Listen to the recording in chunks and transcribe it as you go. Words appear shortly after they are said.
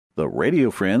The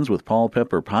Radio Friends with Paul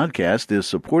Pepper podcast is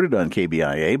supported on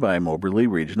KBIA by Moberly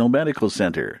Regional Medical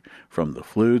Center. From the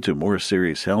flu to more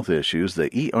serious health issues,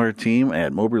 the ER team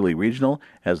at Moberly Regional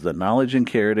has the knowledge and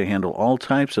care to handle all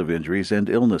types of injuries and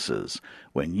illnesses.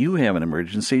 When you have an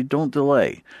emergency, don't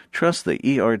delay. Trust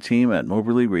the ER team at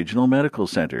Moberly Regional Medical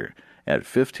Center at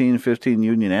 1515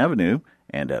 Union Avenue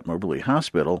and at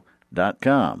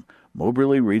moberlyhospital.com.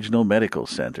 Moberly Regional Medical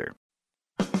Center.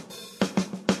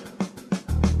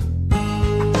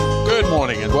 Good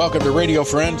morning and welcome to Radio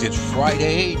Friends. It's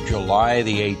Friday, July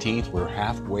the 18th. We're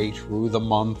halfway through the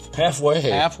month.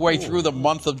 Halfway through the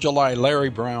month of July. Larry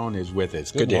Brown is with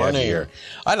us. Good to have you here.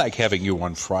 I like having you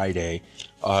on Friday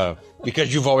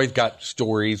because you've always got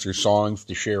stories or songs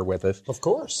to share with us. Of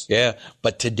course. Yeah,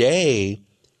 but today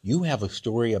you have a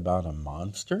story about a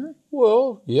monster?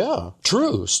 Well, yeah,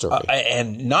 true story.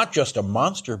 And not just a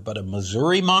monster, but a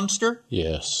Missouri monster?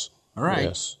 Yes. All right.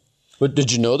 Yes. But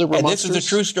did you know there were monsters? And this is a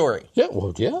true story. Yeah,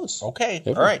 well, yes. Okay,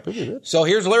 all right. So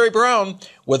here's Larry Brown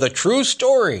with a true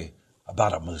story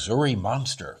about a Missouri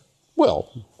monster. Well,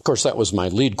 of course, that was my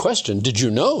lead question. Did you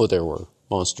know there were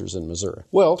monsters in Missouri?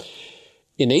 Well,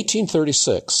 in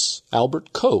 1836,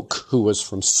 Albert Koch, who was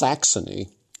from Saxony,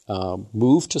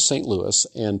 moved to St. Louis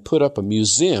and put up a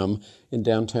museum in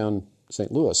downtown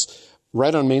St. Louis,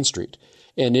 right on Main Street.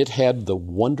 And it had the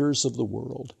wonders of the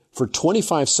world. For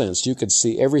 25 cents, you could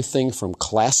see everything from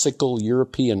classical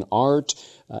European art,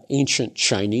 ancient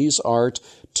Chinese art,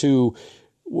 to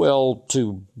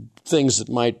things that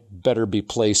might better be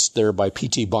placed there by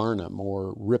P.T. Barnum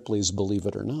or Ripley's Believe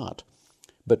It or Not.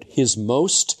 But his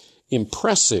most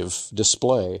impressive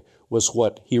display was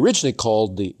what he originally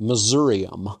called the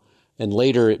Missourium, and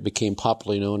later it became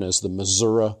popularly known as the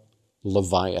Missouri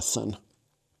Leviathan.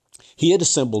 He had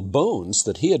assembled bones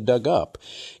that he had dug up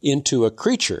into a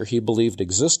creature he believed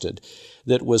existed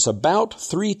that was about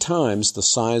 3 times the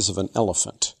size of an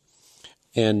elephant.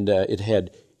 And it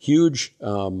had huge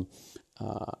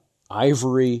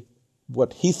ivory,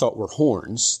 what he thought were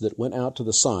horns that went out to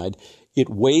the side. It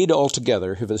weighed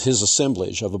altogether, his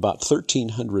assemblage, of about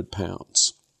 1,300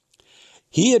 pounds.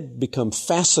 He had become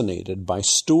fascinated by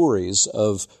stories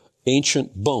of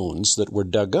ancient bones that were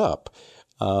dug up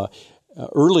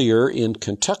earlier in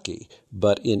Kentucky,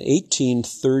 but in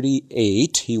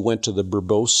 1838, he went to the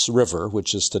Bourbose River,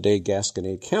 which is today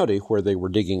Gasconade County, where they were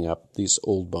digging up these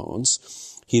old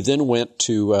bones. He then went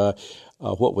to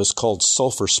what was called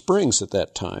Sulphur Springs at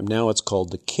that time. Now it's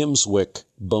called the Kimmswick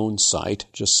Bone Site,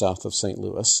 just south of St.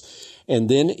 Louis. And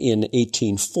then in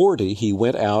 1840, he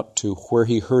went out to where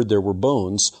he heard there were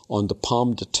bones on the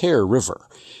Pomme de Terre River.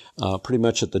 Pretty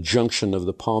much at the junction of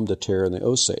the Pomme de Terre and the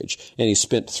Osage. And he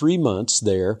spent 3 months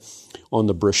there on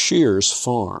the Brashears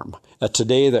farm.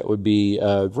 Today that would be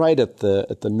right at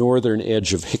the northern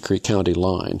edge of Hickory County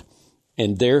line.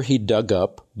 And there he dug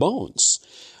up bones,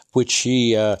 which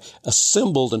he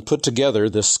assembled and put together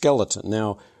this skeleton.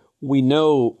 Now, we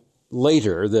know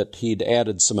later that he'd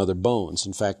added some other bones.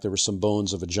 In fact, there were some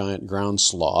bones of a giant ground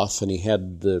sloth, and he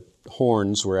had the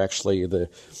horns were actually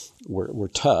were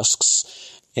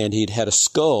tusks. And he'd had a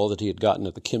skull that he had gotten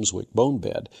at the Kimmswick bone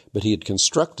bed, but he had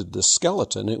constructed this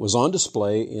skeleton. It was on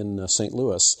display in St.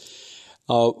 Louis.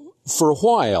 For a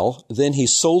while, then he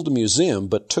sold the museum,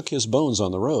 but took his bones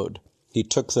on the road. He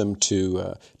took them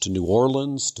to New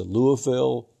Orleans, to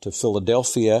Louisville, to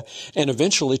Philadelphia, and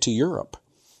eventually to Europe.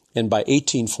 And by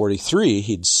 1843,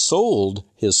 he'd sold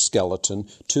his skeleton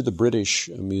to the British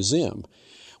Museum.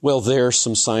 Well, there,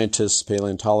 some scientists,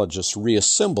 paleontologists,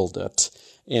 reassembled it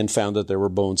and found that there were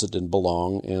bones that didn't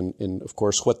belong. And of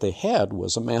course, what they had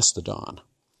was a mastodon,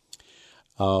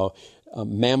 a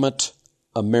Mammoth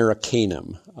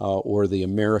americanum, or the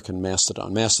American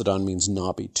mastodon. Mastodon means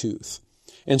knobby tooth.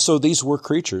 And so these were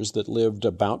creatures that lived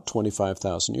about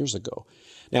 25,000 years ago.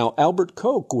 Now, Albert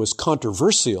Koch was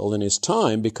controversial in his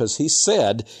time because he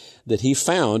said that he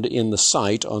found in the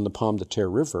site on the Pomme de Terre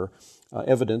River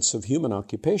evidence of human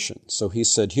occupation. So he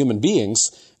said human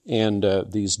beings and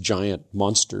these giant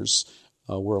monsters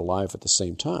were alive at the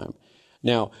same time.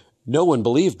 Now, no one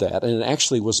believed that, and it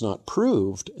actually was not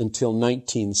proved until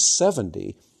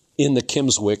 1970 in the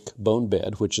Kimmswick bone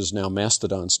bed, which is now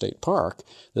Mastodon State Park,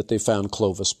 that they found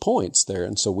Clovis points there.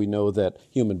 And so we know that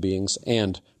human beings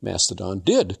and mastodon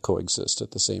did coexist at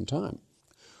the same time.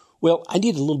 Well, I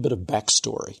need a little bit of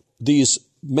backstory. These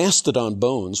mastodon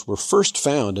bones were first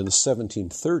found in the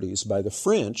 1730s by the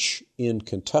French in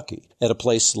Kentucky at a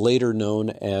place later known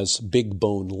as Big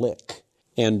Bone Lick.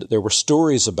 And there were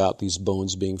stories about these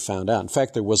bones being found out. In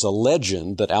fact, there was a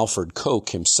legend that Alfred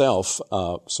Koch himself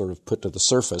sort of put to the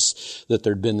surface, that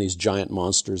there'd been these giant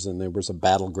monsters and there was a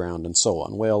battleground and so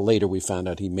on. Well, later we found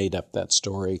out he made up that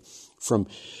story from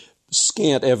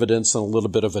scant evidence and a little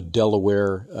bit of a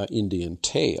Delaware Indian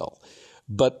tale.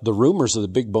 But the rumors of the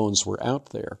big bones were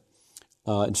out there.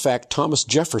 In fact, Thomas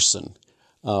Jefferson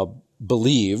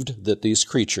believed that these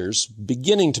creatures,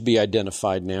 beginning to be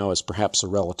identified now as perhaps a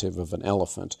relative of an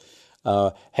elephant,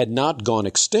 had not gone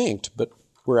extinct, but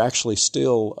were actually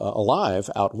still alive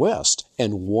out west.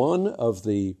 And one of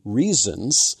the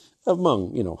reasons,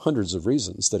 among hundreds of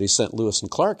reasons, that he sent Lewis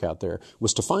and Clark out there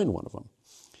was to find one of them.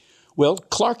 Well,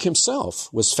 Clark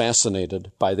himself was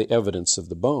fascinated by the evidence of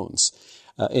the bones.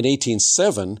 In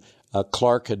 1807,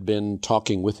 Clark had been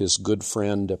talking with his good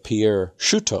friend Pierre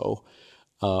Chouteau,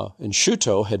 and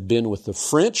Chouteau had been with the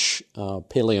French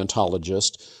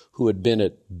paleontologist who had been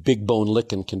at Big Bone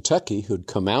Lick in Kentucky, who had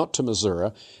come out to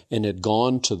Missouri and had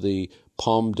gone to the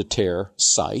Pomme de Terre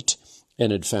site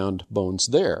and had found bones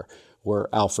there, where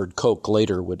Alfred Koch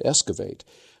later would excavate.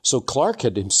 So Clark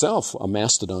had himself a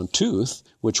mastodon tooth,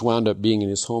 which wound up being in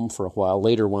his home for a while,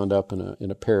 later wound up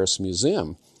in a Paris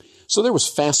museum. So there was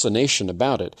fascination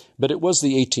about it, but it was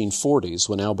the 1840s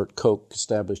when Albert Koch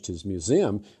established his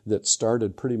museum that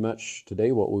started pretty much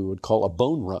today what we would call a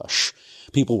bone rush.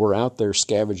 People were out there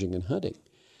scavenging and hunting.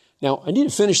 Now, I need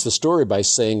to finish the story by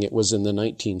saying it was in the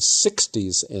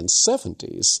 1960s and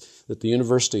 70s that the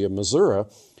University of Missouri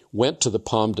went to the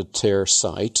Pomme de Terre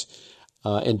site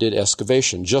and did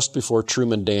excavation just before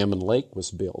Truman Dam and Lake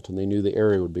was built, and they knew the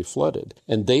area would be flooded.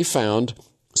 And they found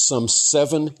some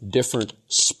 7 different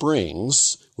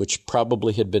springs, which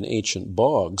probably had been ancient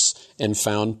bogs, and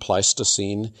found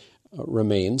Pleistocene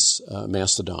remains,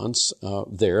 mastodons,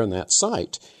 there in that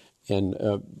site. And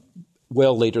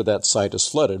later that site is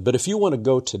flooded. But if you want to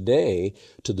go today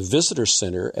to the visitor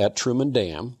center at Truman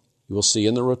Dam, you will see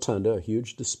in the rotunda a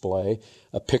huge display,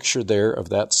 a picture there of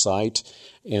that site,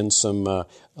 and some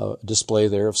display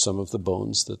there of some of the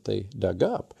bones that they dug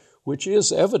up, which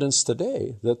is evidence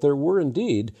today that there were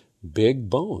indeed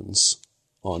big bones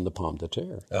on the Pomme de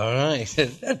Terre. All right.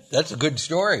 That's a good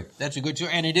story. That's a good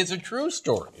story. And it is a true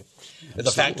story. Absolutely.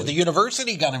 The fact that the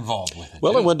university got involved with it.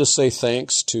 Well, I wanted to say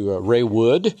thanks to Ray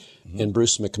Wood and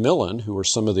Bruce McMillan, who were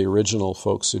some of the original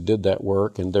folks who did that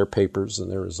work, and their papers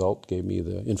and their result gave me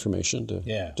the information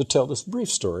to tell this brief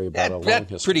story about a long history.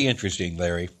 That's pretty interesting,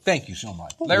 Larry. Thank you so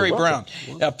much. Larry Brown.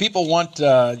 Now, people want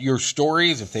your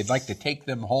stories. If they'd like to take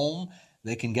them home,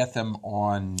 they can get them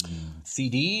on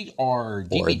CD or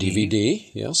DVD. Or a DVD,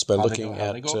 yes, by looking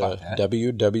at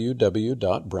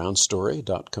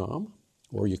www.brownstory.com.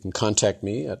 Or you can contact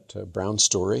me at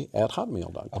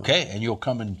brownstory@hotmail.com. Okay, and you'll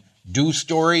come and do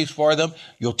stories for them.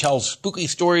 You'll tell spooky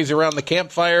stories around the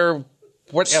campfire,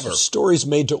 whatever. Stories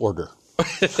made to order. All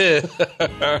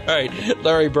right.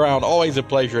 Larry Brown, always a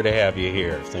pleasure to have you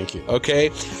here. Thank you.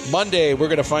 Okay. Monday, we're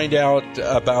going to find out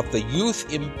about the Youth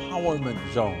Empowerment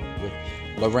Zone with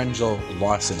Lorenzo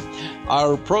Lawson.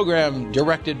 Our program,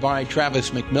 directed by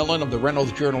Travis McMillan of the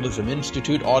Reynolds Journalism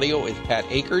Institute. Audio is Pat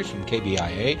Akers from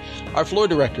KBIA. Our floor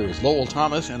director is Lowell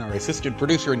Thomas, and our assistant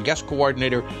producer and guest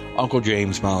coordinator, Uncle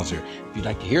James Mauser. If you'd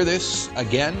like to hear this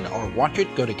again or watch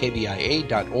it, go to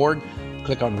kbia.org.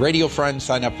 Click on Radio Friends,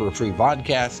 sign up for a free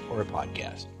vodcast or a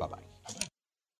podcast. Bye-bye.